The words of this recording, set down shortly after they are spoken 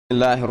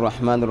الله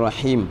الرحمن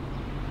الرحيم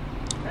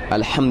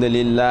الحمد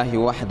لله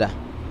وحده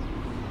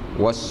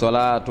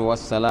والصلاة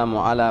والسلام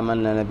على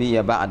من لا نبي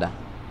بعده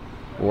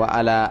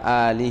وعلى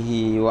آله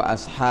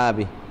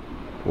وأصحابه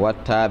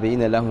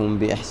والتابعين لهم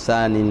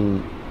بإحسان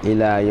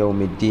إلى يوم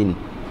الدين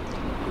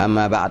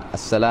أما بعد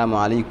السلام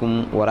عليكم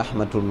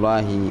ورحمة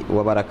الله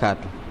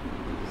وبركاته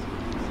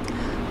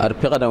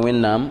أربقنا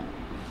وينام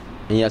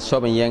يا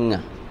صوب ينغا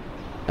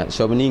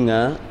صوب نينغا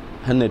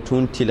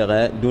هنتون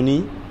تلغى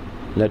دوني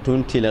la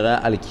tun tilga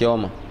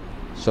alkiyoma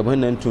so ban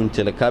nan tun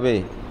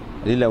tilkabe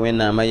lila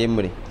wenna ma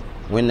yemre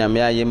wenna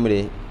ma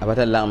yemre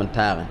abata lam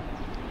taare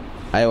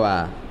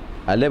aywa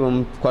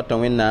alebum kwata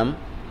wennam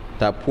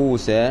ta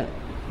puse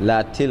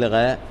la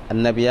tilga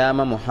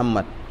annabiyama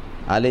muhammad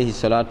alayhi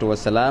salatu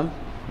wassalam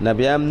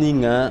nabiyam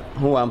ninga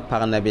huwa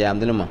par nabiyam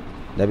dilma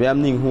nabiyam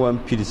ning huwa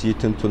pirsi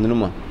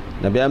tuntunuma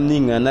nabiyam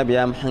ninga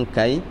nabiyam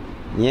hankai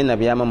ni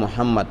nabiyama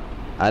muhammad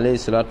alayhi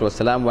salatu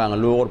wassalam wa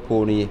ngor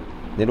poni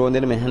ne do ne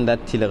me handa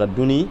tilga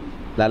duni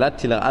la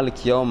tilga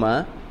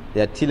alkiyama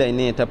ya tila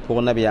ne ta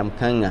pour nabiyam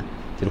kanga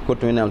til ko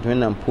to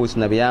nam pus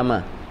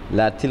nabiyama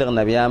la tilga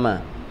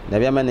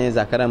nabiyama ne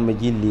zakaram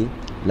magilli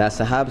la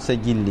sahab sa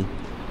gilli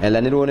ela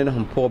ne do ne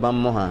hum pour bam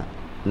moha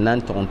nan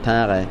ton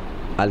tare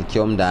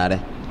alkiyam dare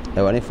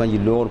e wani fanji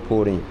lor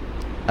pori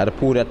ar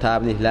pura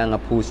tabni la nga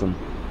pusum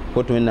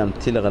ko to nam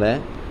tilga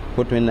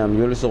ko to nam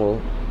yulso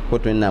ko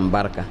to nam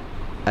barka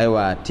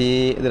aywa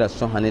ti dra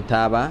sohani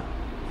taba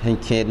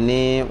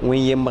henkene wen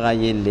yembra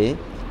yelle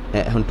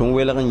hantun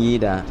welgan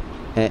yida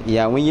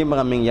ya wen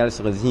yembra men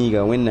yalsir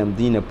zinga wennam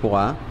dina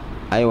pura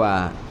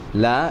aywa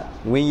la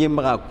wen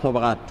yembra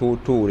kobra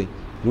tore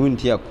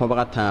nunti ya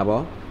kobra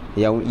tabo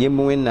ya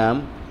yembo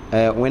wennam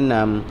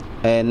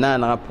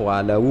nana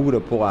pura la wubra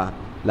pura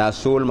la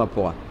solma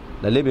pura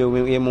la lebe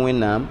yembo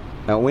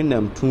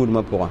wennam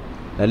tundma pura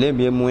la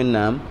lebe yembo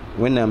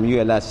wennam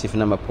yu la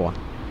sifna ma pura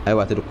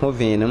aywa to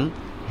convenum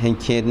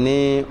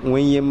henkene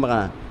wen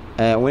yembra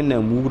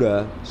wennam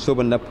mura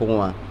sobanda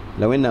pʋgẽ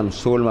la wennam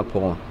soolmã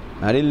pʋgẽ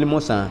rel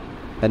mosã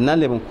d na n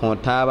leb n kõ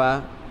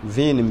taaba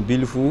vẽenem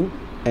bilfu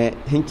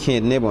sẽn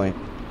kẽed nebẽ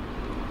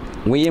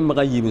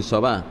wẽn-yembgã yib n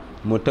soaba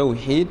mo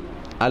tawhid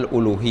al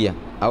uluhiya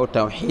aw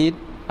tawhid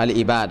al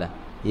ibada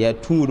yaa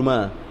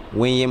tũudmã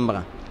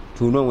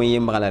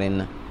wẽn-yembga la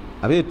rẽnna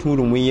a bee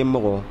tũudum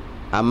wẽn-yembgo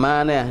a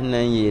maana yaa sẽn na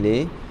n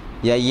yeele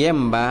yaa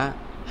yɛmba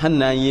sẽn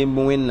na n yemb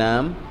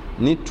wẽnnaam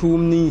ne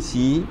tʋʋm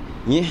ninsi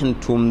yẽ sẽn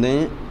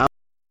tʋmdẽ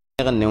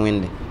ne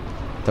wende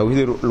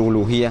tawhid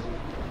al-uluhiyya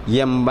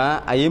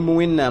yamba ayem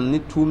wennam ni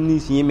tumni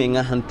si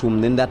menga han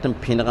tum den datam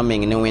pinga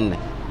meng ne wende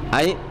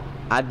ay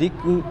adik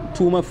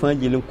tuma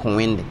fangilin kon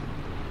wende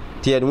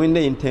tiyad wende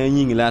inta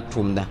yingi la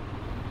tumda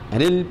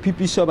rel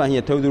pipi soba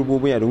ya tawdur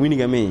bobo ya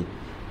winiga me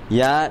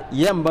ya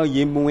yamba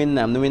yem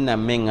wennam ne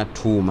wennam menga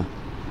tuma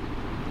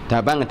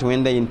tabanga to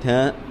wende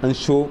inta an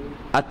so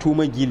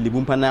atuma gilli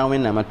bum pana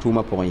wennam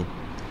atuma poyi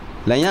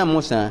la ya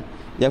musa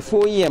ya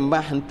fo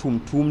yamba han tum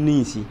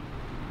nisi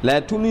la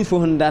tumi fo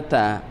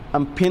hundata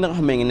am pinra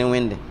meng ne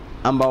wende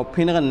am baw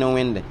pinra ne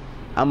wende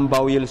am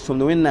baw yel som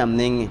ne wennam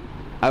nenge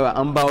awa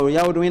am baw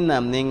yawd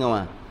wennam nenge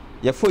wa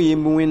ya fo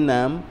yimbu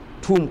wennam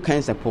tum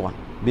kansa poa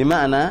bi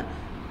maana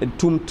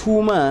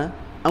tuma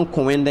an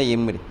ko wenda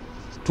yimri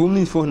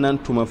tumi fo nan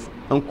tuma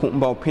an ko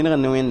baw pinra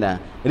ne wenda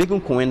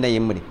rikun ko wenda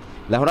yimri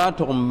la hora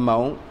to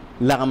baw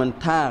lagman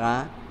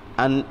tara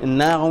an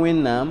na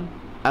wennam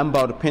am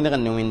baw pinra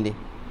ne wende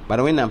bar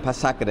wennam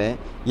pasakre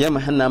yam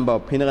hanam baw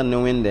pinra ne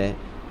wende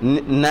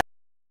na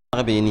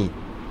beni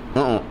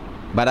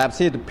barab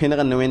se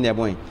penra no wende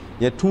boy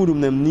ya turum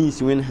nam ni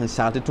si wen han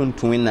sa ton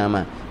tuwen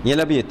nama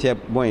yela be te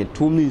boy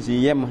tum ni si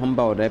yem han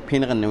bawda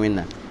penra no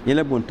wenna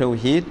yela bon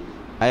tawhid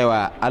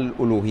aywa al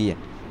uluhiyya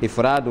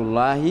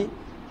ifradullah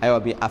aywa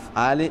bi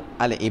af'ali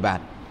al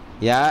ibad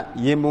ya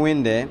yem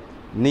wende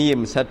ni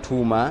yem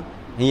satuma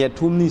ya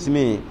tum ni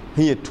si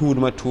ya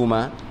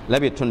tuma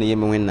labe ton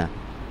yem wenna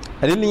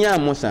adin ya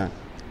musa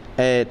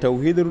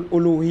tawhidul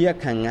uluhiyya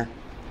kanga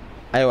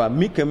aywa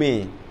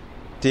mikame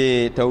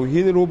te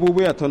tawhid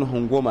rububiyya ton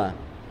hongoma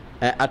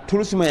a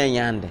tulsma ya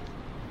yande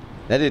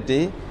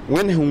dadete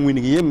wen hon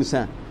wingi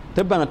yemsa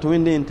tabanga to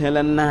wende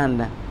intela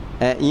nanda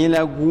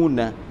yela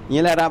gunda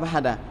yela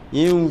rabhada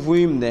yin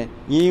vuimde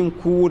yin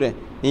kude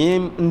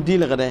yin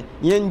ndilgade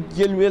yin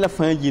jelwela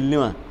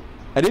fangilwa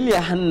adil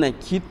ya hanna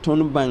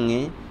kiton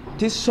bange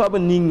ti sob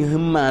ning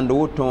hmando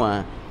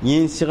wotowa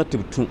yin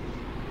sirtubtu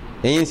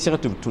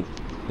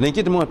len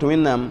kitmo to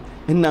wennam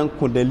hinnan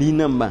ko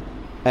dalinamba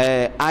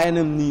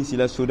ayanam ni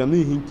sila sodam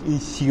ni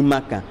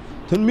sigmaka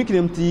ton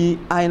mikrem ti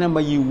ayanam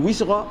ba yi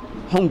wisro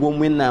hongo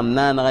wennam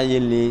nana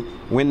yelle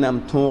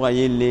wennam tonga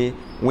yelle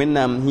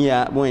wennam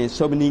hiya boy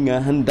sobninga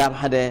handab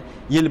hade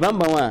yel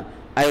bamba wa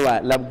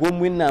aywa lab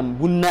gom wennam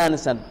bunnan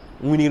sad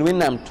munir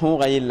wennam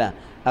tonga yella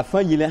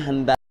afa yile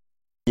handa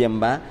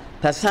yamba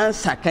ta san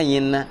saka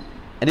yenna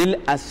adil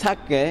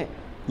asake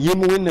yem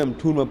wennam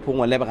tuma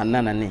pongo lebra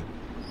nana ne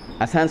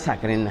asan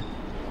sakrenna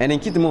enen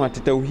kitmo hat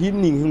tawhid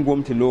ni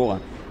hingom ti lora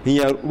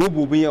hiya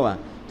rububiyya wa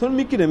ton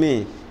mikida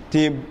me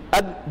te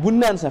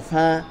bunnan sa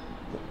fa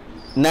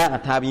na ka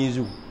taab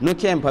yizu no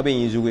kem pa be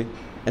yizu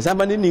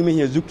sãmba ne ning me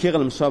sẽn zu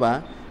keglem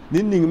soaba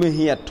ne ning me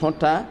sẽn ya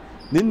tõta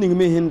ne ning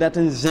me sẽn dat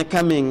n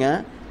zẽka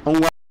menga n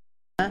wa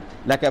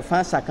la ka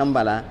fãa sak n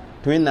bala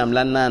tɩ wẽnnaam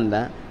la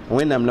naanda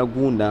wẽnnaam la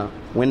gũunda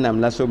wẽnnaam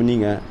la sob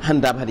ninga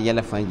sẽn dabsd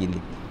yɛla fãa gilli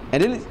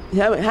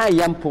sã n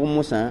yam pʋg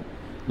mosã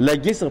la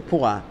gesg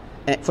pʋga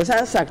fo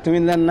sã n sak tɩ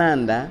wẽnd la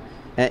naanda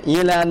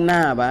yẽ la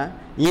naaba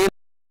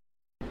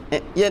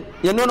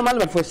ya normal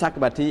bat fo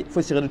sakba tɩ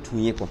fo segd tũ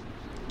yẽ kɔ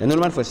ya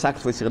normal fo sak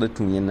fo segd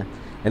tũ yẽnna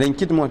rẽn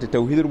kɩt mosã tɩ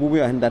tawhid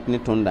rububiyã sẽn dat ne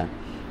tõnda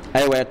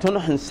aywa ya tõnd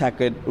sẽn sak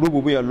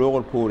rububiyã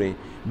loogr poore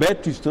bɩ a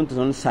tus tõnd tɩ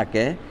tõnd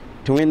sakɛ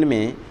tɩ wẽnd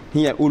me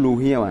sẽn ya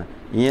uluhiyã wã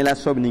yẽ la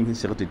soab ning sẽn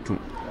segd tɩ tũ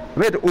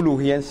b tɩ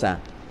uluhiyã n sa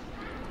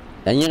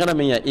ya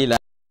yẽgrame ya ila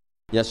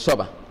ya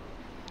soaba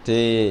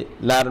tɩ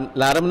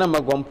laarem nambã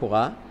goam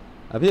pʋga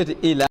a bɩ tɩ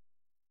ila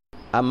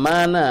a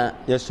maana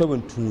ya soab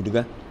n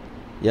tũudga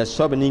ya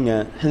soab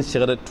ninga sẽn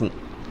segda tũ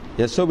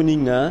ya soab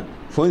ninga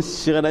fo n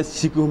segda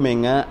sikf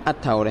menga a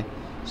taoorɛ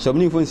soab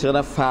ning fo n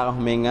segda faag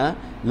menga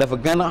la f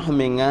gãneg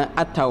menga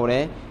a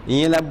taoorɛ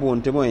yẽ la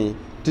boon tɩ bõe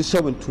tɩ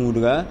soab n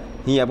tũudga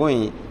n ya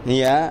bõe n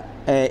ya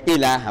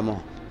ilaasa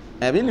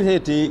mosã bɩ le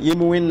tɩ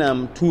yemb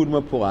wẽnnaam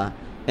tũudmã pʋga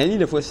ni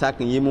la fo sak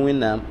n yemb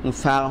wẽnnaam n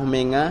faag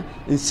menga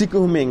n sikf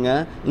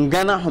menga n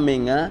gãneg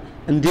menga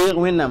n deeg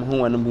wẽnnaam sẽn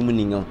wa ne bũmb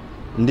ninga wã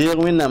n deeg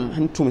wẽnnaam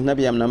sẽn tʋms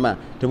nabiyaam nambã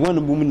tɩ b wa ne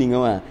bũmb ninga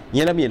wã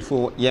yẽ la b yel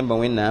fo yɛmba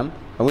wẽnnaam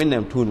a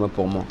wẽnnaam tũudmã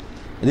pʋg mosã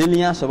rel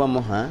yã soabã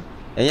mosã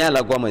ya yã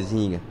la goamã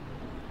zĩiga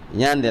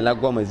yãnde la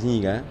goamã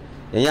zĩiga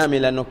ya yãme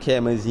la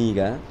no-kɛɛmã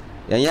zĩiga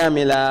ya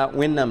yãme la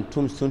wẽnnaam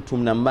tʋms sẽn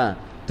tʋm nambã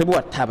tɩ b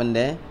wa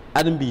tabendɛ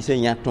ãdem-biisã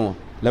yã-tõa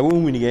la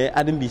wẽn wilgɛ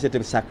ãdem-biisã tɩ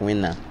b sak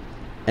wẽnnaam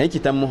a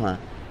kɩta mosã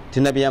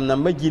tɩ nabiyaam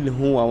nambã gill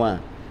sẽn wa wã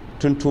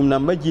tʋm-tʋʋm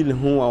nambã gill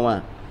sẽn wa wã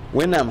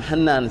wẽnnaam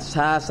sẽn naan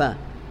saasã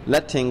la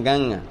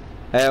tẽn-gãngã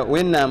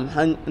wẽnnaam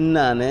sẽn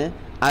naane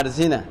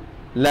arzẽna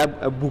la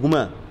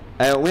bugmã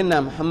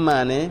wẽnnaam sẽn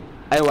maane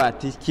aywa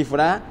tɩ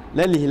kɩfra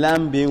la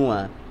lislaam bee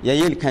wã ya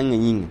yel-kãngã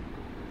yĩnga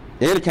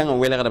ya yel-kãngã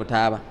welgd b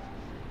taaba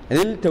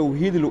rel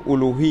tawhid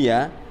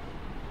l-uluhiya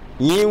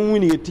yẽ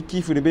wilg tɩ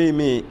kɩfr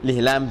beeme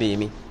lislaam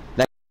beeme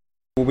la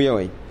rububiyã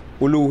wa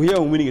uluhiya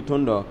n wilg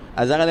tõndo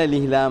a zag la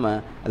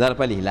lislaamã a zag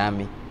pa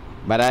lislaame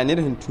bara ned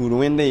sẽn tũud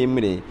wẽnda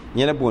yembre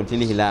yẽ la boon tɩ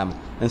lislaama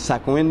n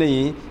sak wẽnda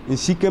ye n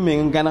sika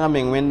meng n gãneg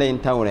meng wẽnda ye n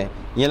taoorɛ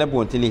yẽ la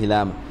boon tɩ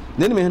lislaama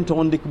ned me sẽn tog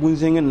n dɩk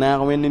bũn-zẽng n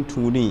naag wẽnd n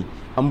tũudẽ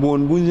n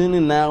boon bũn-zẽng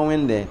n naag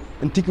wẽnde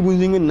n tik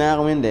bũn-zẽng n naag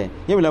wẽnde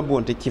yẽ me la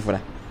boon tɩ kɩfra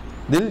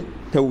dẽl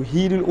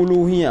tawhid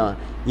l-uluhiya wã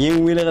yẽ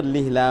welgd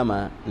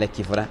lislaama la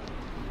kɩfra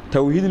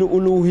tawhid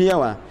l-uluhiya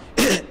wã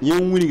yẽ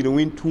wilgd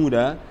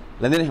wẽn-tũuda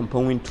la ned sẽn pa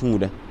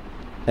wẽn-tũuda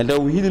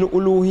tawhid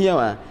l-uluhiya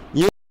wã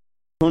yẽ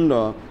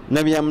tõndo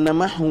nabiyaam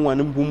nambã sẽn wa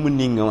ne bũmb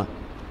ninga wã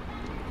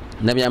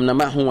nabiyaam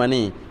nambã sẽn wa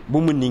ne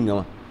bũmb ninga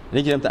wã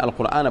rɩkdame tɩ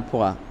alqur'ana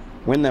pʋga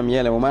wẽnnaam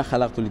yɛla wa ma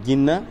khalaqtu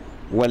l-jinna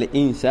wal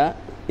insa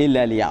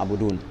illa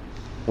liya'budun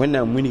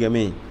wẽnnaam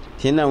wilgame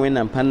tɩ yẽ na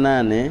wẽnnaam pa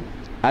naane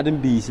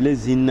ãdem-biis la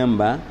zĩn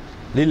namba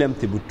rɩlame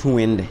tɩ b tũ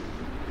wẽnde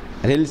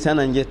rel sã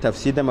na n ges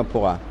tafsir dãmbã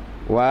pʋga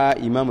wa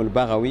imam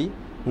al-bagawi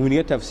n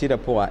wilga tafsirã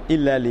pʋga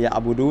illa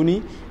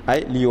liya'buduni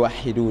ay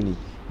liyuwahiduni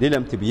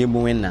rɩlame tɩ b yemb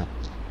wẽnnaam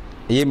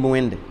yemb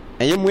wẽnde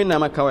yemb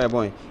wẽnnaamã ka wa ya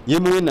bõe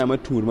yemb wẽnnaamã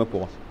tũudmã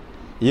pʋga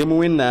yemb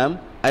wẽnnaam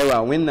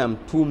aywa wẽnnaam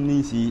tʋʋm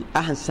ninsi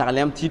a sẽn sagl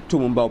yãmb tɩ y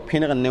tʋm n bao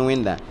pẽnegd ne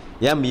wẽnda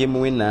yãmb yemb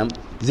wẽnnaam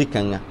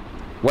zĩ-kãngã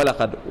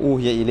walaqad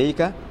uhiya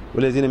ilayka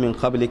walazina min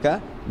qablika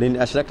lain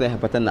ashrakta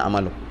layaxbatanna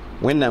amalu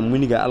wẽnnaam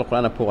wilga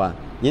alqur'ana pʋga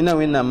yẽ na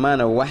wẽnnaam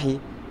maana wasy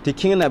tɩ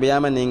kẽng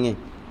nabiyaamã nengẽ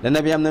la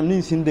nabiyaam nam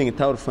nins sẽn deng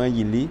taoor fãa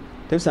yilli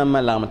tɩ b sã n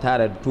maan lagem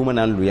taara tʋʋmã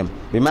na n lʋyam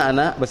bɩ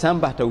maana b sã n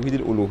bas tawhid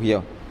l-uluhiya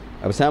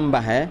b sã n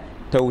basɛ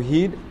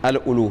tawhid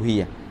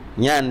al-uluhiya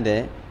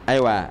yãnde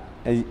aywa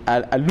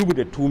a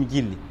lubda tʋʋm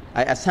gilli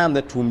a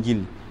sãamda tʋʋm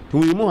gilli tɩ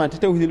wing mosã tɩ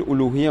tawhid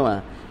l-uluhiya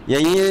wã ya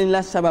yẽ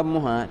la sabab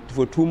mosã tɩ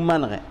fo tʋʋm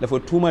manegɛ la fo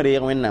tʋʋmã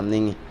reeg wẽnnaam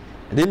nengẽ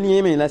dẽl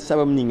yẽ me la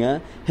sabab ninga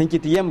sẽn kɩ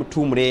tɩ yãmb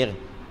tʋʋm reege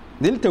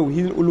dẽl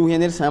tawhid l-uluhiya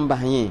ned sã n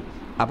bas yẽ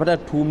a pa tar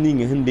tʋʋm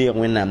ninga sẽn deeg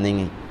wẽnnaam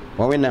nengẽ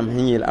wa wẽnnaam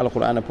sẽn yeel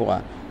alqur'ana pʋga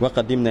wa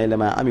qadimna ila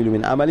ma amilu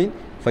min amalin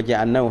fa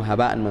ja'alnahu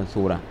haba'an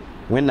mansura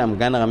wẽnnaam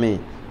gãnegame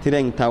tɩ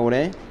rẽng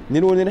taoorɛ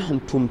ned wo ned sẽn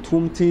tʋm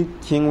tʋʋm tɩ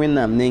kẽng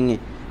wẽnnaam nengẽ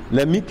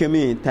la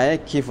mikame t'a ya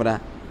kɩfra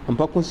n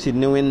pa kõ sɩd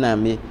ne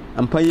wẽnnaam ye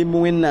n pa yemb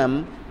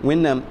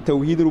wẽnnaam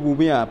tawhid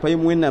rububiyã pa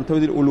yemb wẽnnaam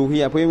tawhid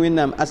uluhiya pa yemb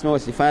wẽnnaam asma wa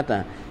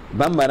sifata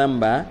bãmba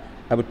rãmba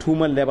b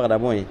tʋʋmã lebgda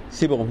bõe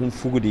sebg sẽn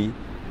fugdi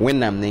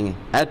wẽnnaam nengẽ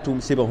a tʋʋm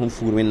sebg sẽn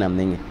fugd wẽnnaam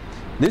nengẽ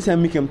dẽ sã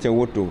n mikame tɩ ya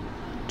woto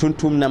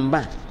tʋm-tʋʋm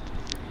nambã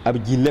b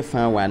gilla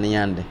fãa waa ne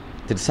yãnde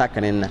tɩ d sak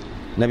rẽnna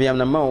nabiyaam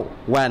nambã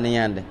waa ne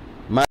yãnde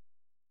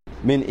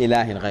min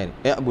ilahin ghairi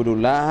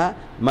i'budullaha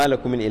ma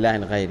lakum min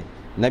ilahin ghairi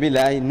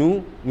nabilahi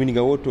nu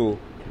wĩnga woto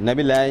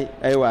nabilahi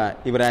aywa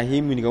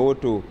ibrahim wĩnga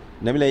woto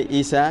nabilahi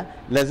isa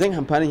la zẽng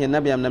sẽn pa ne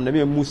nabiyaam nam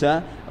nabiyaam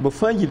musa b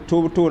fãa gill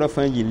toora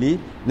fãa gilli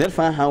ned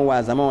fãa sãn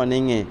waa zãma wã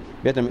nengẽ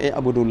bɩ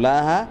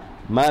i'budullaha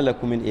ma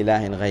lakum min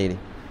ilahin ghairi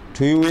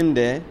tũy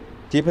wẽnde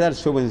tɩ y pa tar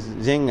sob n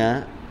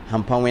zẽngã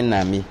sẽn pa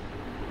wẽnnaam ye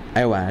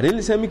aywa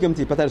rel sami kam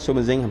ti patar so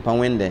zeng han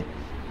panwende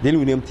del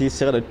wunem ti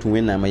sirra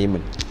tuwena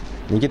mayimul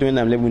ni kitu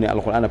wena lebuni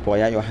alquran po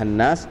ya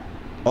yohannas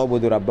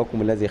ubudu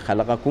rabbakum alladhi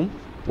khalaqakum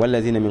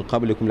والذين من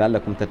قبلكم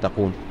لعلكم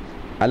تتقون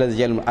الذي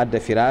جعل الأرض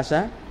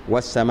فراشا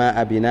والسماء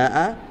بناء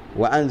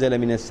وأنزل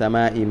من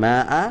السماء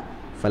ماء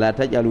فلا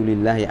تجعلوا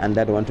لله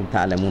أندادا وأنتم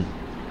تعلمون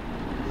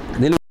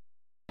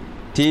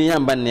تي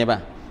يامبان نبا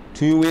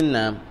تي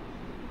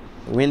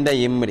ويندا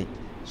يمري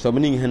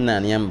سوبنين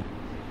هنان يام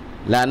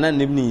لا نان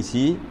نبني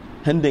سي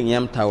هندن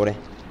يام تاوري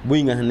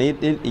بوينغا هنيت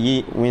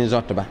يي وين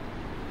زوتبا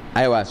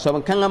ايوا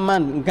سوبن كان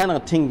مان كان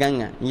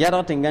تينغانغا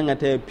يارا تينغانغا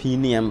تي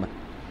بيني يامبا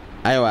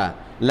ايوا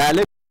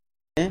لا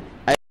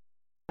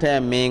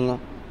mengo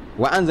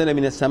wa anzala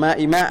minas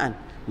samaa'i ma'an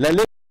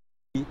lalle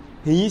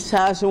yi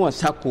saso wa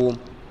sakum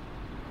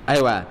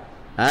aywa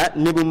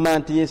nibum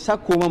manti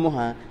sakuma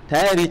moha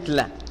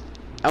tayaritla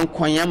an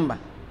koyamba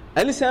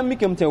alisa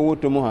mikem ta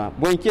woto moha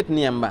bonket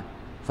niyamba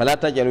fala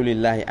tajalu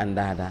lillahi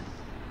andada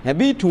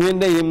habitu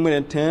wenda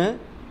yemre ta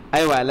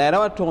aywa la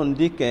rawa to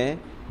ndike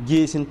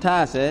gesin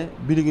tase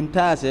biligin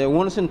tase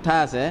wonsin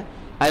tase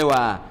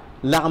aywa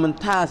lagman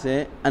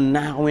tase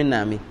anna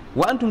wenami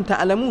wa antum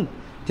ta'lamun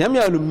tiam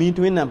ya lumi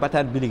to wena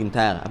patar biligin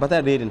tara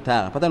patar redin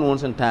tara patar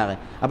wonsan tara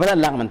patar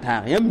lagman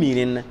tara yam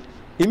mirin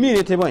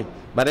imiri te boy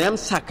bara yam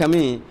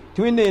sakame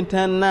to wenda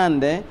tan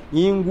nande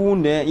yin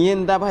gunde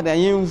yin dabada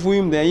yin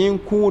fuimde yin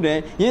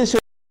kude yin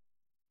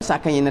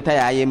sakan ta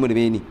ya ye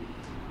murbeni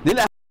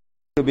dila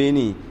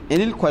beni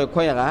enil koy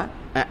koyra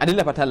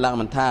adila patar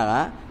lagman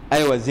tara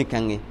aywa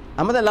zikange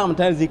amada lagman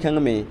tara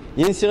zikange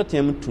yin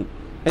sirtem tu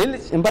enil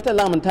mbata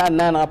lagman tara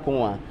nana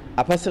ponwa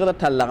apasira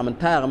tal lagman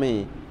tara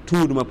me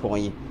tuduma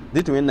ponyi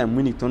dit wena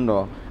muni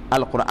tondo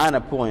alqur'ana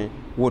pour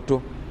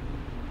woto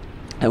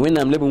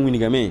wena mlebe muni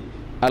game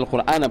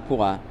alqur'ana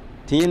pour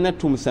tiyena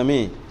tum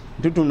same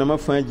tutum na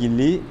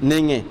mafajili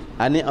nenge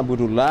ani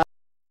abudullah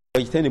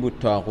wajtani bu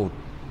taqut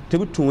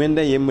tubu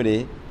wenda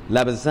yemre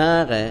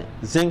labzare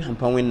zeng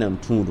hampa wena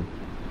tudu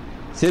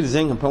sel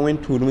zeng hampa wen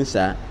tudu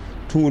misa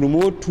tudu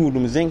mo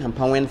tudu zeng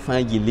hampa wen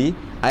fajili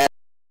aya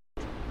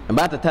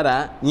bata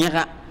tara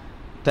nyega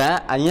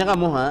ta anyega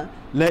moha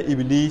la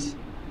iblis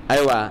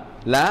aywa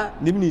la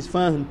nibnis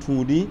fa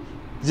tudi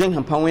zeng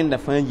han pawenda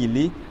fa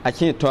yili a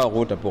kin to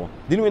rota po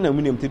din wena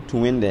munim ti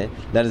tuwende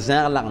dar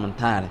zar lagman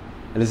tare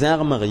dar zar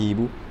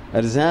maghibu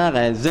dar zar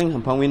zeng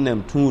han pawenda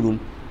tudum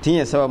tin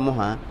ya sabab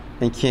moha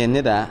en ken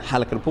da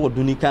halkar po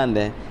duni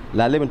kande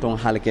la leben ton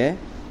halke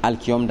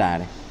alkiyom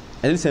dare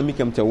el sami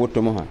kam ta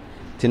woto moha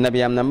tin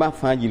nabiyam namba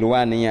fa yili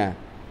wani ya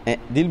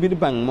dil bir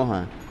bang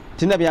moha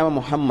tin nabiyam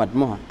muhammad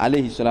moha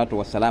alayhi salatu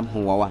wassalam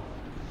huwa wa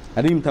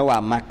arim ta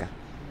wa makka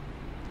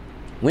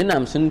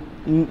wenam sun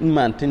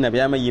man tin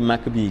nabiyama yi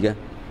makka biga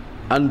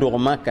an dog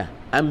makka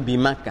an bi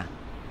makka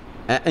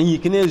an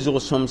yikne zo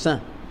somsa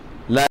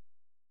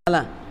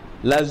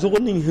la zo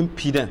ning him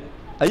pida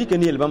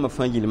ayikane el bamba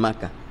fangil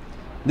makka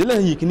dila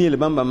yikne el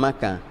bamba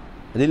makka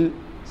dil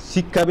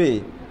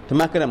sikabe to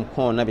makram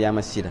ko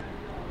nabiyama sida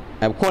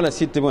ab ko la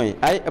sitte boy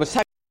ay ab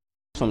sak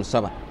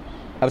somsa ba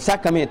ab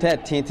sakame ta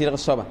tintir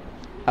soba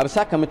ab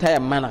sakame ta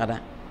managada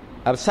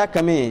ab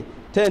sakame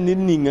ta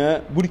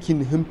ninninga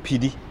burkin him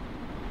pidi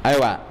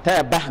aywa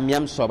ta baham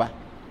yam soba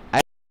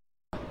ay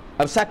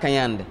absaka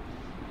yande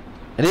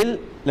ril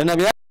la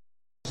nabiya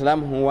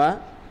sallam huwa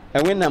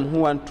awenam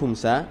huwa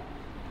tumsa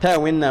ta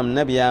wenam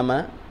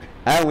nabiyama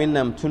a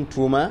wenam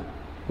tuntuma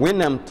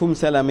wenam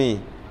tumsalame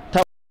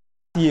ta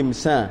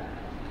yimsa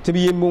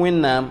tibiyem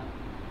wenam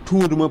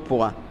tuduma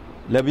poa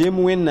la biyem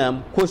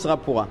wenam kosra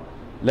poa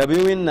la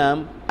biyem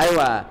wenam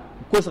aywa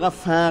kosra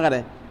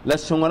faare la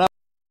songora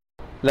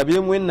la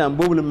biyem wenam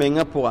bobul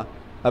menga poa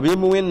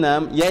abiyem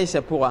wennam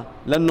yaisa pour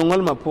la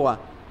nongol ma pour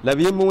la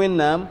biyem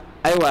wennam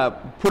aywa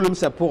pulum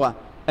sa pour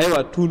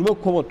aywa tulmo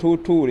ko to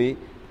tore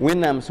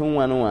wennam son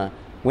wanwa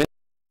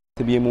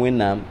biyem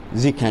wennam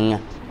zikanga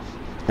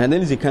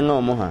andel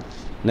zikanga mo ha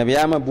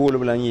nabiyama bolu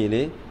blan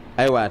yele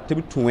aywa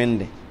tib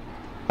tuwende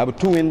ab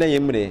tuwende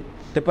yemre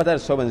te patar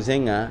soban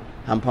zenga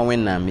hampa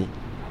wennami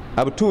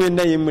ab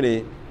tuwende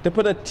yemre te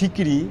patar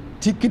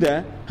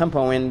tikida hampa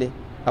wende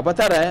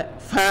abatara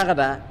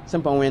faagada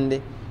sampa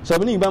wende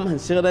sobni bam han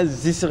sirda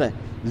zisre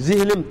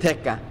zihlim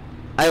teka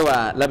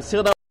aywa lab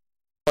sirda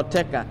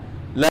teka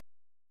la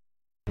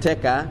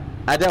teka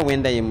ada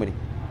wenda yemri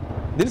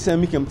dil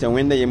sami kam ta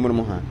wenda yemri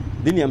mo ha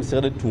dil yam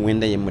sirda tu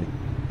wenda yemri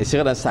e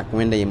sirda sak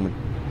wenda yemri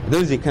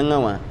dil zikanga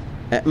wa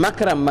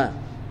makrama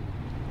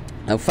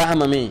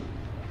fahama mi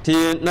ti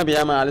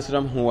nabiyama alayhi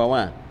salam huwa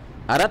wa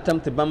aratam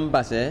te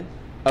bambase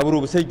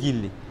abru se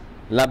gilli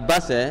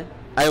labase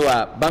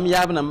aywa bam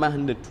yabna ma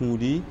hande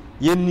tudi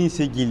yenni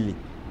se gilli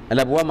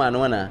la bwa man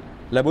wana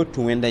la bo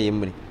tu wenda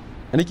yemri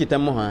ani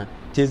kitam mo ha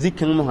te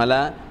zikan mo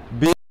hala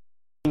be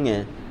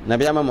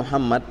nabiyama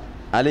muhammad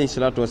alayhi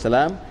salatu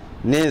wasalam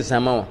ne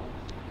zamawa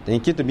tan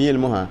kitu biyel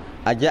mo ha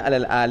aja'al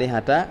al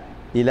alihata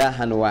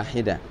ilahan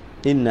wahida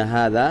inna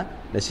hadha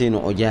la shay'un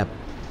ujab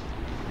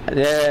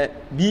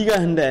biga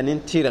handa nin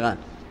tirga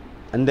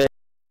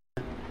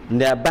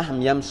nda baham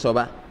yam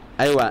soba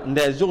aywa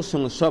nda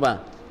zursun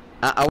soba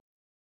a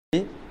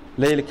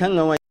la yel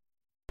kanga wa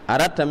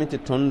arata mi ti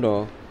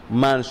tondo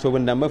man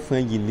sobanda ma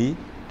fangili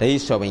tay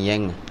soban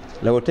yenga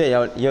la wote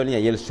ya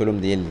yel solum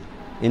de yelli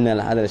inna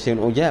la hada shay'un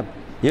ujab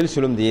yel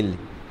solum de yelli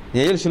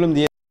yel solum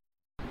de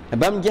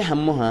bam je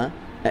hammoha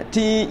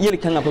ti yel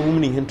kanga pa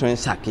bumni hin ton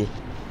sakki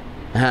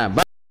ha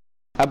ba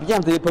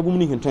abjam te pa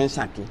bumni hin ton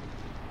sakki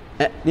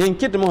yen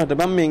kit mo ta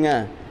bam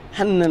menga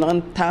hanna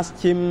lan tas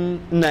kim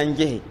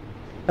nanje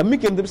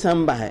amikem dib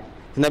samba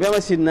na ba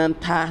wasid nan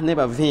ta ne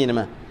ba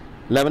vinma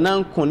la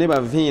nan ko ne ba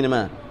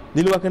vinma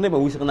dilwa ka ne ba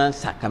wisq nan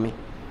sakame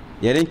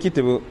yaren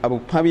kitibu abu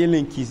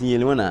pabiyelin kisi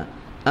yelwana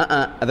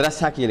adra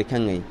sakki yel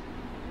kangai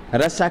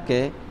adra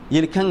sakke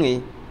yel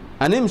kangai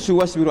anim su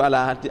wasbiru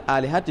ala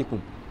alihatikum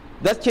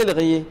dat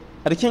kelgye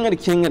ad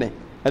kengre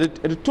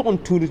ad tukun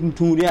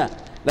turiya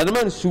la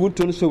man su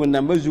tun so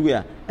ban ba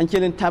zuya an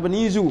kelen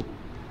tabani zu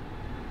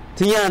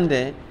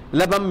tiyande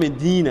labam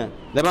medina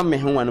labam me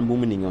hanwan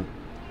bumuningo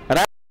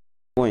ra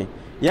boy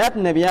yat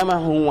nabiyama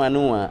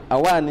hanwanwa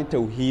awani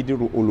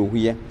tauhidur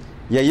uluhiyya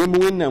ya yemu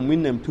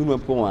winnam tuma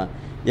powa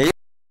ya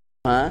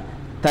ha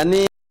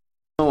tani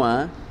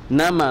wa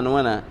na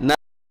manwana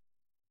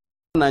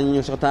na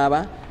nyo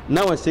sotaba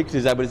na wa sekti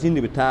zabrsin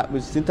di bita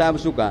sinta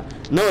suka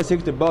na wa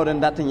sekti bawdan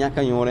datin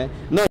yakan yore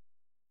na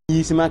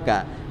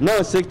yismaka na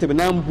wa sekti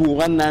nan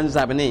buwan nan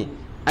zabne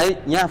ai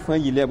nya fa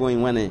yile boy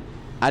wane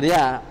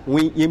adia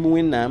win yemu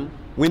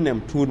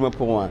winnam tudma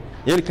powa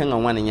yel kan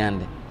wane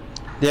nyande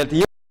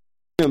delti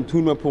yem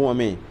tudma powa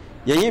me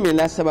ya yemi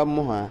la sabab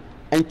moha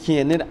an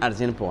kiyenir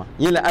arzin powa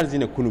yela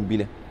arzina kunum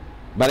bila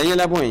bara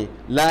yela boy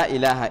la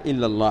ilaha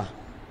illa allah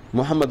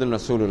muhammadun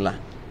rasulullah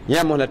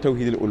ya mohla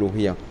tauhidul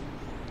uluhiyya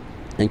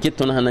en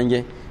kitton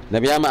hananje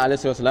nabiyama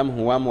alayhi wasallam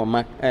huwa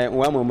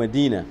wa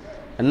madina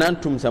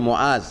anantum sa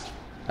muaz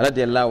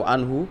radiyallahu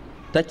anhu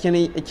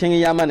takeni ken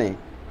yamane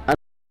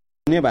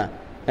neba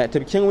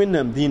tabkin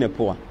winnam dina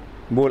powa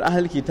bol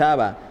ahli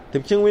kitaba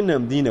tabkin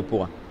winnam dina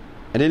powa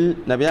adil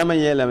nabiyama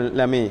yela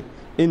lame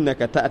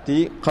innaka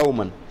ta'ti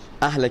qauman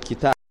ahli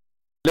kitab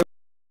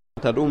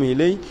tadum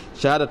ilay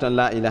shahadatan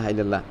la ilaha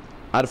illallah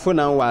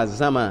arfuna wa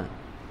zama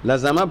la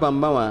zama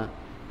bambawa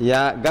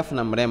ya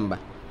gafna mremba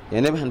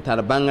ya ne ban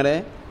tar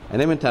bangre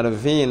ne men tar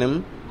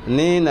vinum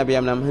ni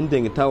nabiyam nam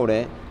hinding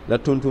tawre la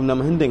tuntum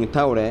nam hinding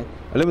tawre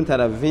le men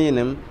tar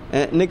vinum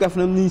ne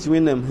gafna ni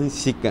wenam hin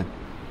sikka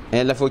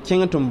la fo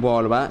kinga tum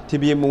bolba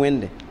tibiye mu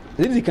wende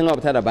lidi kan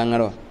obta da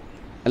bangaro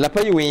la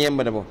payi wen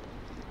yemba dabo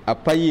a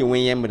payi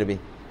wen yemba be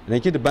ne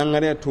kid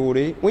bangare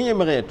tore wen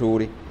yemba ya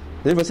tore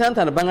le fo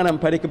santa da bangaram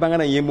pare ki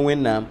bangaram yemu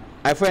wennam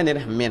ay fo ne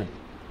men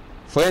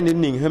fo ne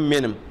ning hem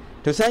menam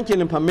to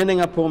sankelin pa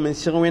menenga pour men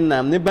sir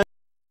wennam ne ba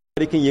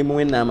kin yemu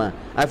wennama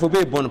ay fo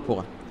be bon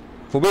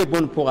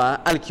pour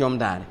alkiyom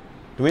dare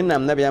to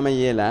wennam nabiyama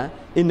yela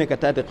innaka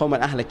tati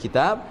qawman ahla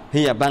kitab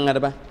hiya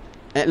bangarba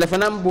la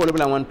fanam bolo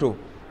bla wanto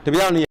to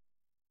biyaw ni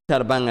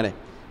tar bangare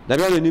da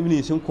biyaw ni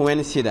bini sun ko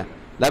wen sida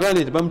da biyaw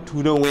ni bam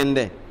tudon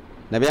wende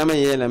nabiyama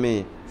yela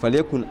me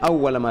falyakun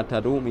awwala ma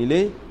tadum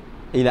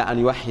ila an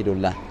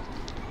yuwahhidullah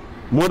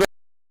modo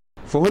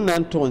fo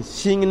hunnan ton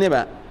singne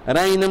ba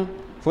rainam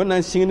fo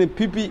nan singne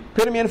pipi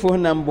premier fo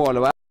hunnan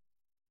bolo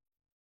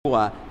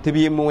wa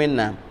tabiye mu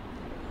wenna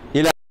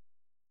ila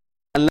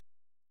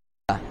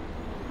Allah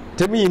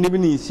tabiye ni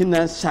bini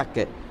sinan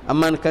sakke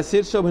amman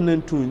kasir so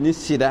banan tu ni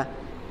sida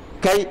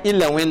kai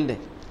illa wende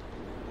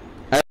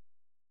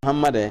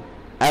Muhammad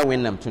ay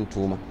wennam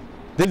tuntuma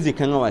dilzi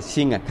kan wa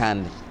singa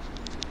kande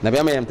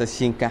nabiyama yamta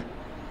sinka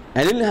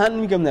alil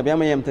han mi gam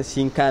nabiyama yamta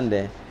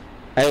sinkande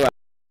aywa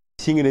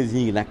singre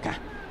zingi lakka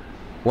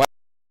wa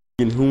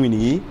il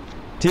humini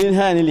tin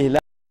hani lihla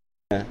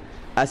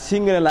a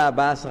singre la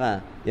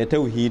basra ya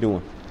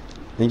tauhidu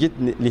ngit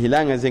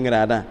lihilanga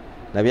zingra da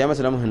nabiyama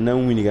sallam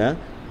hanan winiga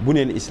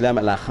bunel islam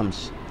ala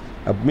khams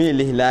abmi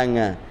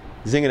lihilanga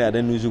zingra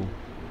da nuzu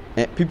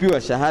pipi wa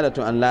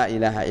shahadatu an la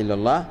ilaha illa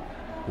allah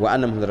wa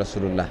anna muhammadar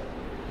rasulullah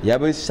ya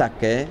bi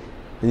sakke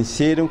in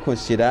sedin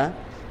konsida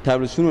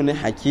tabsunu ne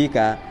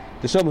hakika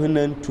to sob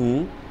hanan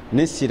tu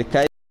ne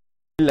sirkai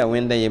la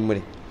wenda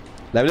yemre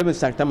la bi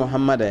sakta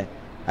muhammad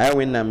ay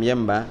wennam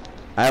yamba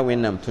ay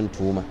wennam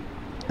tuntuma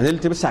anil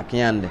tib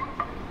sakyande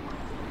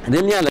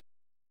anil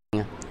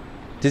ya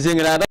ti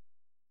zingra da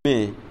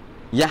me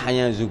ya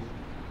hayan zu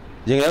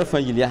zingra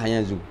fangil ya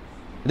hayan zu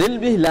del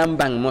bi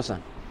lambang mosa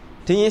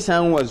tin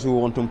yisan wa zu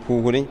on tum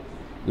pugure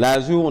la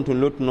zu on tum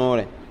lot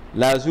nore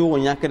la zu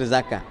on yakar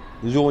zakka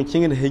zu on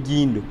kingin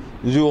hajindo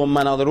zu on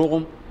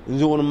manadrum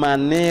zu on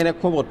manere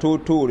ko to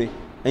tore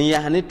en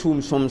ya hani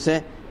tum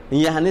somse en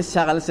ya hani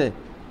sagalse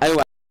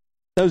aywa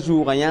ta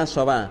zu ga yan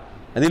soba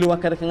adil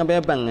wakar kan be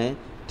bange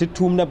ti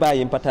tum da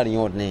bayin patar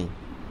yod ne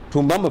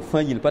tum ba ma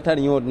fangil patar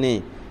yod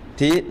ne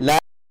ti la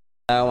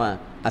wa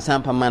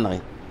asampa manre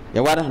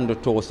ya wada hando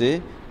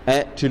tose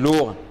ti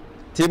lora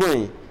ti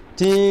boy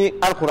ti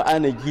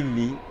alquran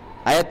gilli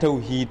aya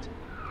tauhid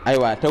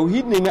aywa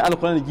tauhid ne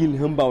alquran gilli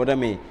hamba wada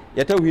me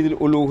ya tauhidul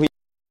uluhiyya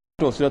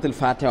to suratul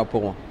fatiha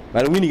pour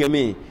bar wini ga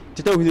me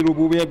ti tauhidul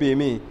rububiyya be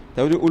me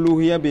tauhidul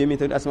uluhiyya be me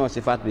tauhid asma wa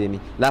sifat be me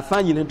la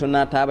fangil to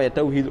na taba ya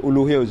tauhidul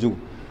uluhiyya zu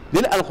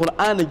dil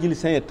alquran gilli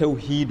sai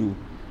tauhidu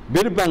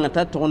ber bãnga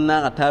t'a tog n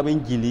naaga taab n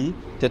gili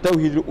tɩ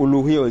tawhid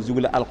uluhiyya wa zug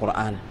la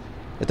alqur'ana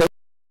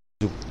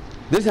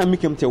dẽn sã n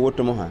mikame tɩ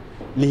woto mosã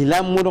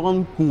lislaam modg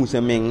n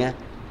kũusa menga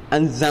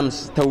n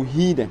zãms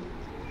tawhida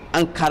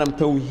n karem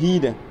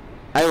tawhida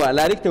aywa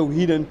la rɩk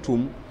tawhida n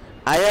tʋm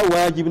a yaa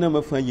waajib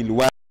nambã fãa gill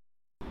wa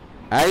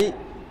ay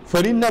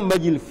farin nambã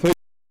gill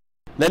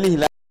la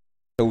lislaam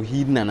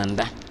tawhid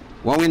nananda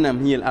wa wẽnnaam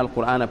sẽn yel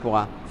alqur'ana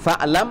pʋga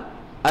fa'lam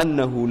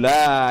annahu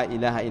la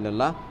ilaha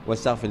illallah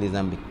wastaghfir li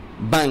dhanbik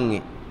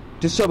bãnge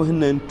tɩ soab sẽn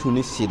na n tũ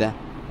ne sɩda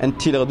n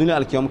tɩlg dũni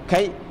alkiom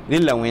kay rẽ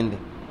la wẽnde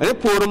rẽ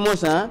poorẽ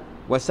mosã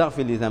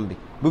wastaghfir li dhanbik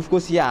bɩ f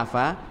kos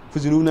yaafa fo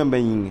zunub nambã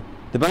yĩnge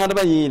tɩ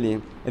bãngdbã yeele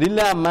rẽ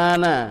la a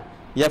maana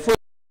yaa fo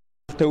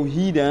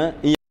tawhida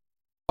n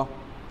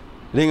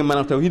rẽng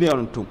maneg tawhida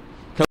yaool n tʋm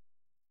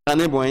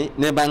ne bõe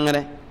ne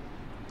bãngre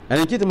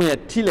rẽ kɩtɩme yaa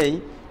tɩla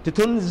tɩ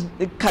tõnd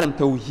karem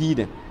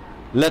tawhida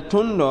la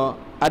tõndo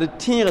ad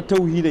tẽeg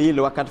tawhida yell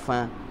wakat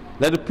fãa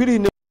la d pirs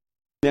ne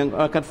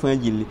wakat fãa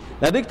gilli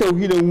la dɩk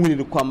tawhida n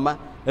wilgd kõmba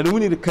la d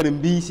wilgd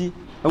karen-biisi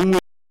n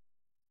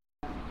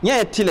yã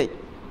yaa tɩla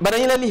bara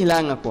yẽla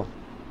lislaangã kɔ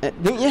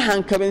yẽ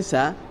sãn ka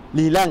bensa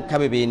lislaang ka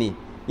be beene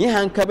yẽ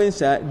sãn ka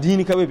bensa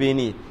diin ka be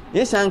beene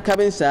yẽ sãn ka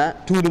bensa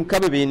tũudum ka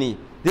be beene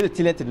dɩ d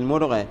tɩla tɩ d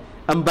modge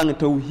n bãng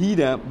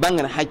tawhida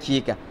bãngr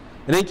hakɩɩka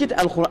rẽ kɩt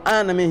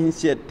alqur'ana me sẽn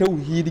sɩa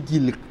tawhid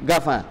gill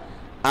gafã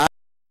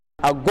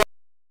a go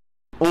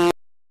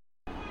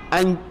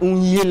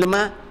n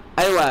yelma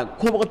aywa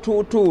kõbg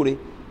toor-toore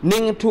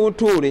neng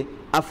toor-toore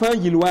a fãa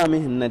gill waame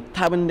sẽn na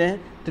tabende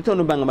tɩ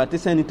tõnd bãngba tɩ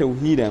sã ne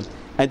tawhida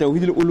ay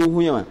tawhid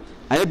uluhiyya wã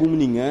a yaa bũmb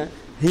ninga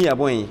sẽn yaa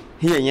bõe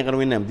sẽn yaa yẽgr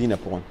wẽnnaam dĩinã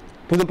pʋgẽ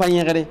pʋs n pa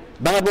yẽgre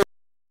bãngd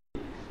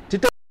tɩ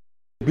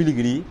tawhid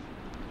bilgri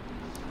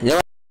ya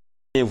wa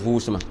ne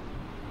vʋʋsmã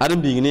ad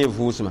n biig ne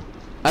vʋʋsmã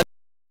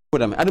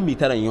ad n biig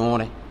tara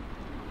yõore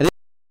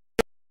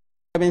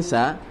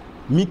bensa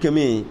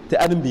mikame tɩ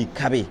ad n biig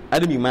kabe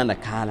ad n biig maanda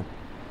kaalem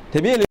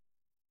tɩ beele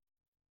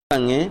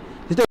bãnge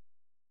tɩ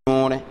tawhid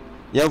yõore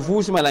yaa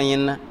vʋʋsmã la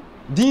yẽnna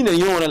dĩinã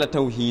yõore la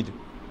tawhid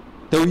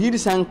tawhid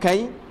sãn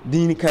kay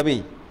dĩin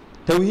kabe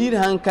tawhid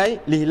sãn kay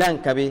lislaam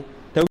kabe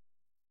tawhid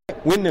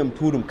wẽnnaam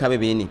tũudum kabe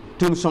beene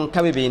tʋʋm sõng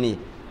kabe beene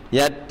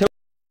yaa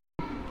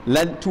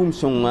la tʋʋm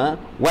sõngã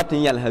wat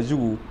n yalsa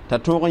zugu t'a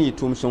tõog n yɩ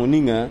tʋʋm sõng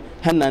ninga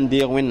sãn na n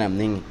deeg wẽnnaam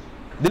nengẽ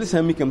dɩl sã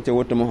n mikame tɩ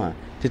woto mosã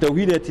tɩ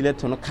tawhida tɩ la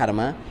tõnd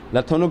karema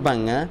la tõnd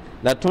bãnga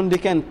la tõnd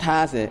dɩk n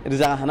taase d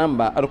zags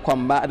namba d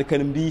kõmba d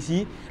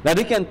karen-biisi la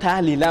dɩk n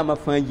taas lislaamã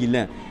fãa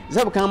gillã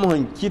zab kãng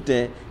mosẽn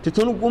kɩtɛ tɩ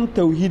tõnd gom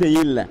tawhida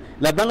yella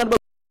la bãngdbã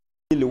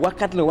yell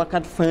wakat la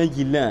wakat fãa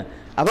gillã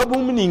a pa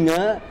bũmb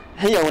ninga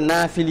sẽn yaa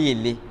naafɩl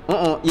yelle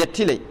yaa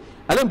tɩle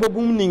ala n pa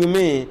bũmb ning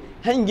me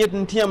sẽn get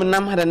n tɩ yãmb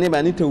namsda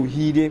nebã ne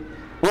tawhiide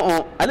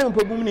ala n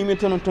pa bũmb ning me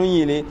tõnd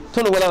yeele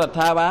tõnd walgda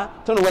taaba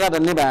tõnd walgda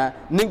nebã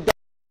ne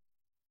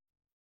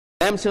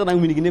yãmb segda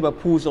n wilg nebã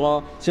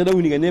pʋʋsgɔ segda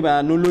wilga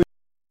nebã no-loe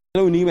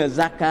segda wilg nebã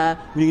zaka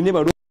wilg nebã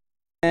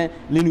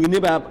lingg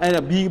nebã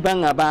biig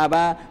bãnga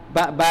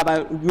baaba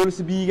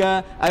yols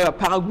biiga aywa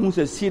pag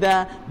gũusa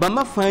sɩda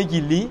bãmba fãa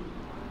gilli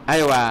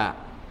aywa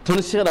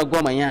tõnd segda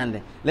goamã yãande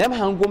la yãmb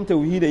sãn gom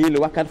tawhida yell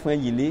wakat fãa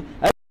gilli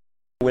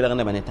welg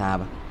nebã ne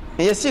taaba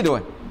n ya sɩd wa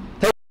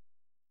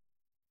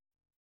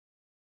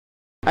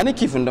a ne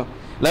kɩfendɔ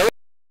la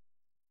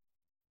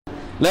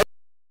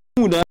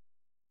mudã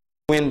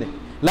wẽnde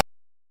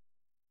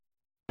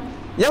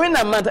ya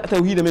wẽnnaam maan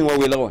tawhida meng wa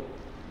welg wa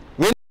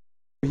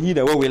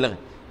tawhida wa welge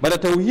bara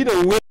tawhida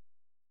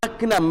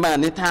welg nambã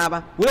ne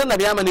taaba wala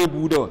nabiyaamã ne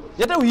buuda wa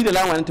ya tawhida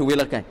la n wa ne tɩ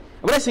welg kae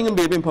b ra sɩng n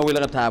bee be n pa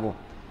welg taab wa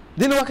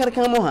dẽn wakat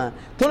kãng mosã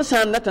tõnd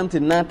sã n datame tɩ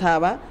d na n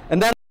taaba n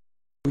da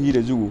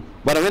tawhida zugu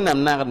bara wẽnnaam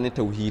naagd ne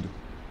tawhiidu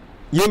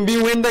yem-bi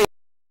wẽnda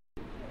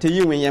tɩ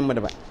yɩ wẽ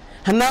yẽmbdba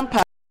sẽn na n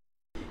pa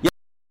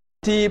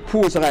tɩ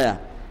pʋʋsga yaa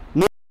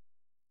no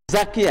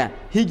zak yaa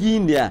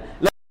higiind yaa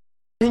la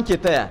sẽn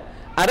keta yaa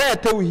ada ya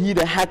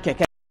tawhida hakke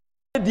ka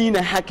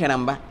dĩinã hakke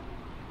rãmba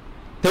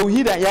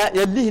tawhida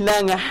ya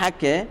lislaangã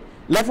hakke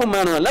la fo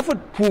maanẽ la fo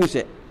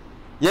pʋʋse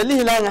ya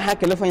lislaangã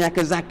hakke la fo yãk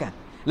zaka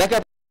la ka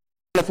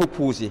la fo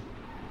pʋʋse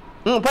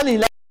pa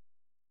lislaangã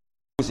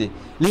pʋʋse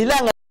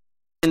lislaangã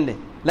wẽnde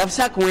la f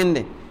sak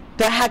wẽnde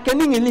t'a hakke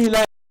ning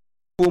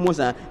lislaangã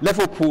mosã la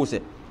fo pʋʋse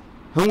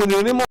sẽn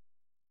wilg ne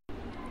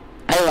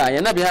aywa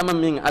ya nabiyaamã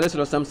meng alayhi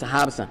wasalam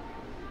sahabsã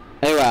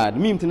aywa d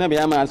mim tɩ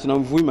nabiyaamã alayhi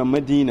vʋɩɩmã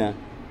madina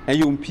a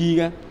yʋʋm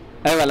piiga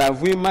aywa la a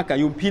vʋɩɩm maka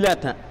yʋʋm pii la a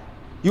tã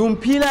yʋʋm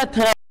pii la a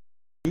tã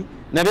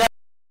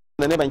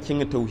nabiyaamã nebã n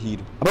kẽng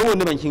tawhiidu a ba won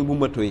nebã n kẽng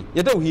bũmba toe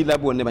ya tawhiid la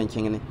b won nebã n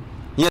kẽng ne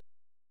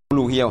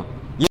uluhiyya wã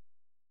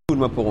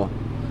yʋʋdmã pʋgẽ wã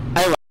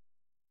aywa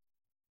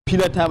pii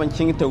la taab n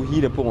kẽng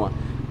tawhiidã pʋgẽ wã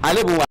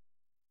ale bn wa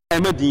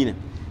madina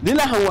dẽ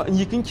la sẽn n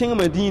yik n kẽng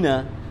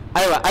madina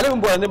aywa ale bn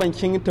boala nebã n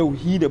kẽng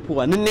tawhiidã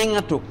pʋgã ne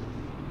nengã to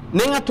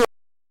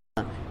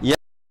ya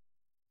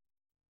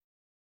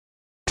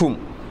tʋm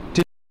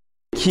tɩ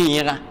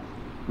kẽega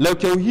la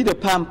tawhiidã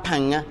paam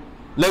pãnga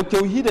la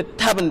tawhiidã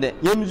tabende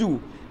yãmb zugu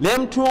la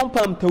yãmb tõog n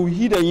paam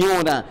tawhiidã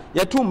yõodã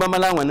ya tʋʋm bãmba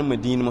la n wa ne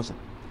madin mosã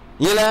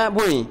yẽla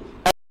bõe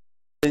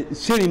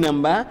seri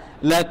namba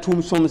la tum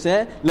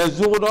somse la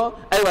zugdo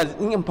ay wa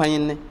ngam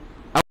panyenne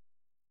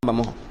ba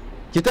mo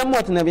kitam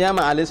mot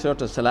nabiyama alayhi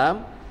salatu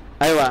wassalam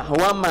ay wa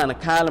hawa man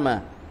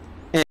kalma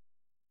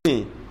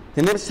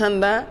teneb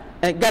sanda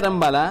gadam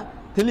bala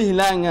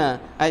tilihilanga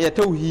ay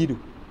tawhid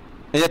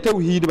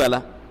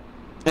bala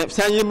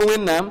san yim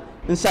wennam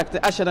in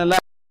sakta ashara la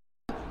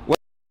wa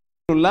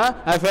la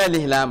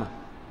afalihi lama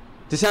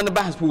tisan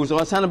bahs puso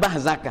san bahs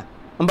zakka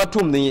amba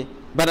tum ni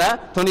bara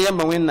ton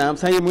yamba wennam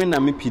san yim wennam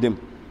mi pidem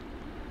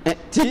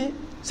ti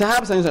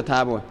sahaba san sa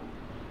tabo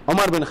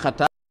Umar bin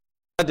Khattab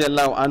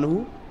radiyallahu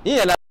anhu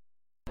iyala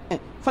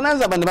fanan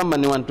zaban ban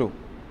man wanto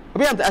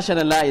biyam ta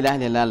ashara la ilaha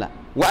illallah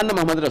wa anna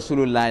muhammadar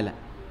rasulullah la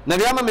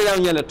nabiyama mi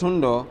yawn yala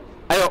tundo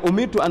ayo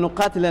umitu an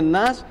uqatila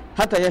an-nas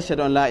hatta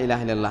yashhadu an la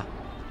ilaha illallah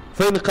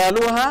fa in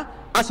qaluha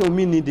asaw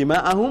minni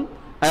dima'ahum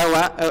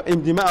aywa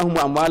dima'ahum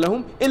wa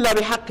amwalahum illa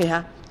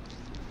bihaqqiha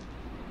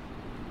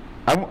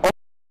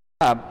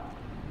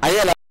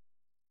ayala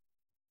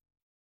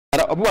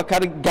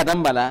Abubakar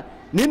gadan bala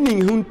nin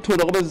hun to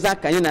do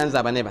zakka yana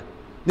zabane ba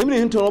nin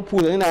hun to pu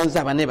yana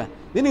zabane ba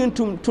nin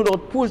hun to do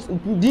pu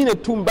dina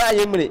tum ba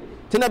yemre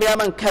tana biya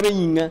man kabe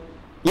yinga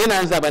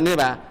yana zabane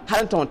ba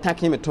har ton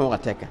takki me ton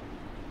gateka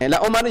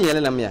la Umar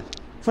yele lamya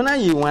fana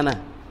yi wana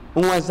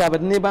on wa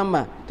zabane ba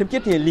ma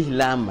tabkete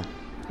lihlamba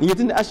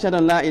yitin ashhadu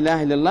an la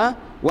ilaha illallah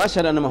wa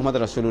ashhadu anna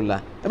muhammadar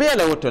rasulullah abiya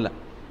la wotola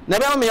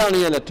nabiya ma yawni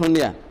yele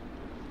tondiya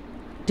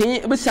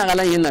ti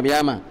bisagala yin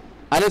nabiya ma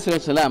alayhi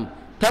salam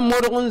tam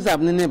modgon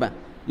zabne neba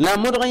la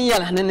modgon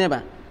yalh ne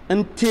neba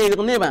en teeg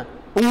neba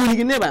en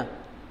wuligi neba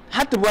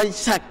hatta boy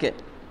sakke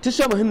ti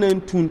soba hinna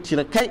tun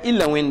tira kai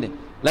illa wende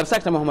la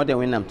sakta muhammad ya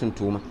wennam tun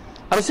tuma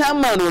ab sa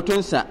amma no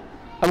tunsa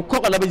ab ko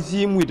la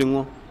bazim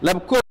widingo la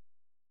ko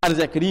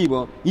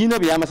arzakribo yi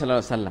nabi ya sallallahu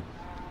alaihi wasallam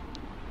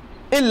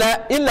illa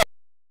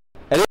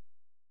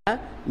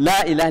la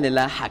ilaha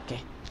illallah hakke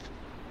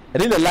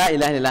rila la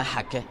ilaha illallah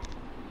hakke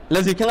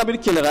lazi kan bil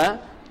kilra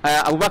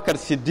abubakar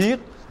siddiq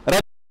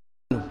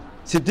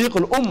صديق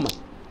الأمة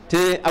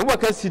تي أبو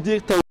بكر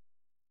صديق تو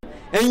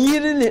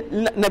يير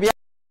نبي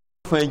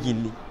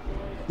فانجيلي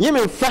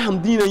يمن فهم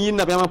دين يير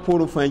نبي ما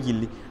بورو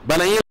فانجيلي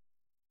بنا يير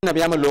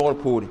نبي ما لغور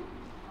بوري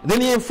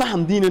دني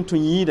يفهم دين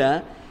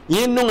تنيدا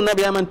ينون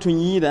نبي ما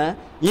تنيدا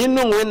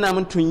ينون وين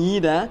نام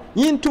تنيدا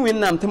ينتو وين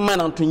نام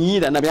تمانا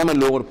تنيدا نبي ما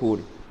لغور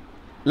بوري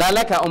لا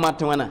لك أمة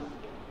توانا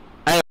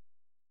أي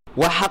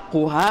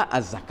وحقها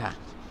الزكاة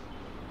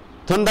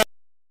تندا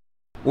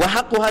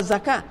وحقها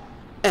الزكاة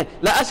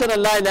لا أشهد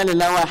لا إله إلا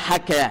الله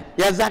حكى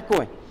يا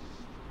زكوة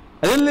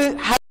اللي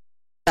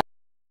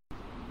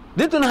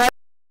ديتون هاي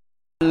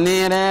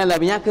نيرة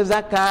لبياك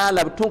زكاة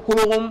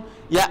لبتوكلهم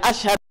يا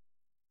أشهد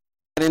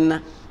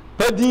إن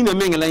بدين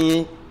من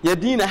لين يا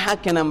دين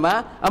حكى نما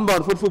أم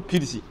بعرف فو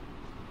بيرسي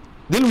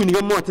دين من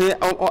يوم موت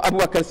أبو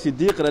بكر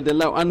الصديق رضي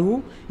الله عنه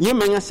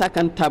يمن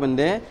سكن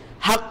تابنده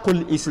حق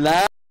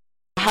الإسلام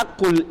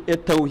حق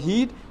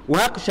التوحيد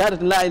وحق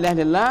شهادة لا إله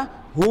إلا الله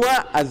هو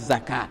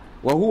الزكاة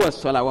وهو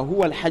الصلاة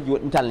وهو الحج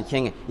وانتال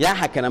كينغ يا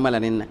حكنا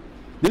مالنا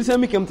دلسا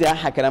ميكم تي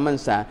حكنا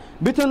منسا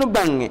بتونو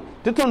بانغ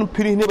تتونو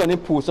بريني بني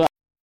بوسا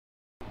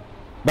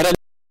بدل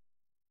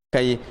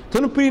كاي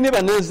تونو بريني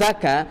بني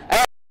زكا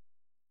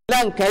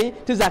لان كاي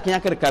تزكي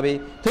ياكر كابي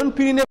تونو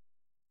بريني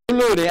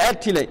لوري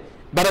اتيلي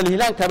بدل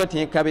هلان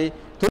كابتي كابي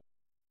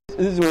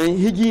تونو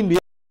هيجين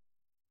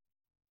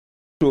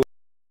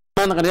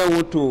من غير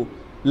وتو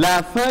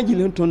لا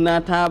فاجل هنتو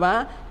ناتابا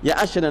يا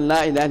أشهد لا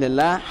إله إلا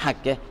الله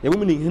حكه يا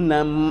بمن هنا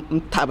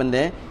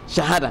متابنده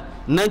شهادة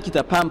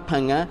نانكيتا بام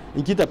بانغا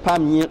نكيتا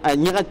بام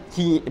نيغا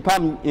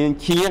بام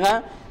كيغا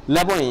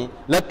لابوي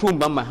لا توم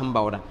بام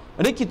همباورا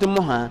ريكيت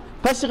موها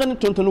باسغن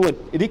تونتون ود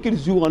ريكيت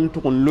زوغان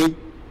تكون لوي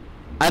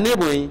اني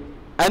بوي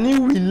اني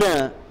ويلا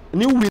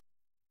ني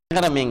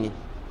ويلا منغي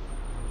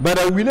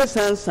بارا ويلا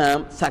سانسام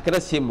ساكرا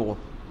سيمبو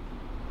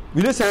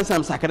ويلا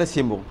سانسام ساكرا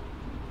سيمبو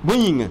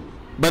بوينغا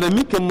بارا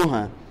ميكم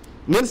موها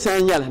nen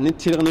san yal ne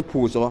tirg ne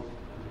puso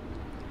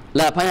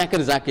la pa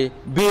yakar zake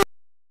be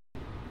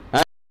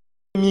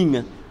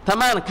minga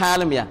taman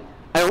kalam ya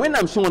ay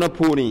wenam sungona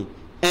puri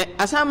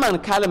asaman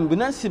kalam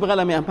binan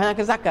sibgala me pa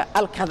yakar zaka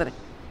al qadr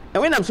ay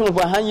wenam sungo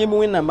ba han yemu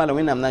wenam bala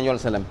wenam nan yol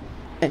salam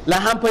la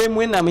han pa yemu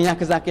wenam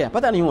yakar zake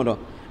patani yodo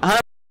han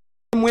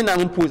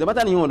wenam puso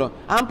patani yodo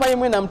han pa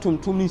yemu wenam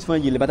tum ni sfan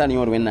yile patani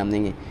yodo wenam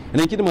ningi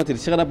ren kidmo tir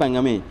sigara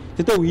bangame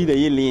te tawhida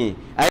yeli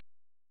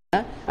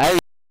ay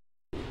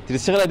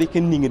sigara de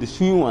ken ninga de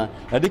suwa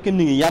la de ken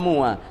ninga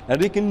yamwa la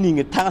de ken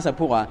ninga tagsa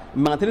pourra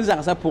mantel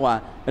zaksa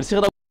pourra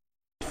sigara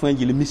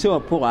fanjili misewa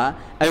pourra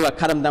aywa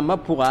karam damba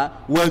pourra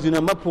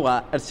wazuna ma pourra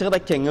sigara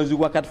kenga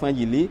zugu wakat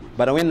fanjili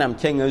bara wenam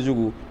kenga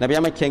zugu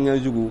nabiyama kenga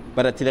zugu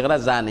bara tiligara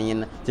zana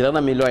yin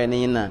tiligara mi loya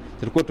yin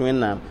tirkoto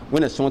wenam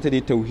wena sonte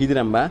de tawhid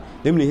ramba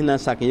demni hinna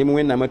sak yem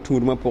wenam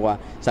turma pourra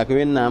sak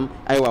wenam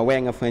aywa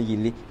wenga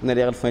fanjili na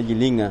de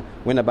fanjilinga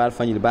wena bal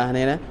fanjili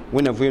bahnena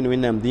wena voyno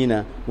wenam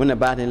dina wena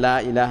bahne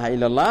la ilaha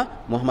illallah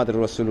muhammadur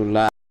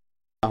rasulullah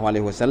sallallahu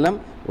alaihi wasallam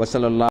wa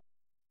sallallahu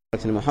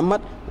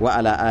محمد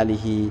وعلى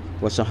آله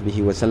وصحبه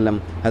وسلم.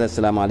 هذا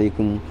السلام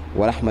عليكم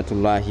ورحمة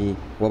الله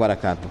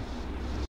وبركاته.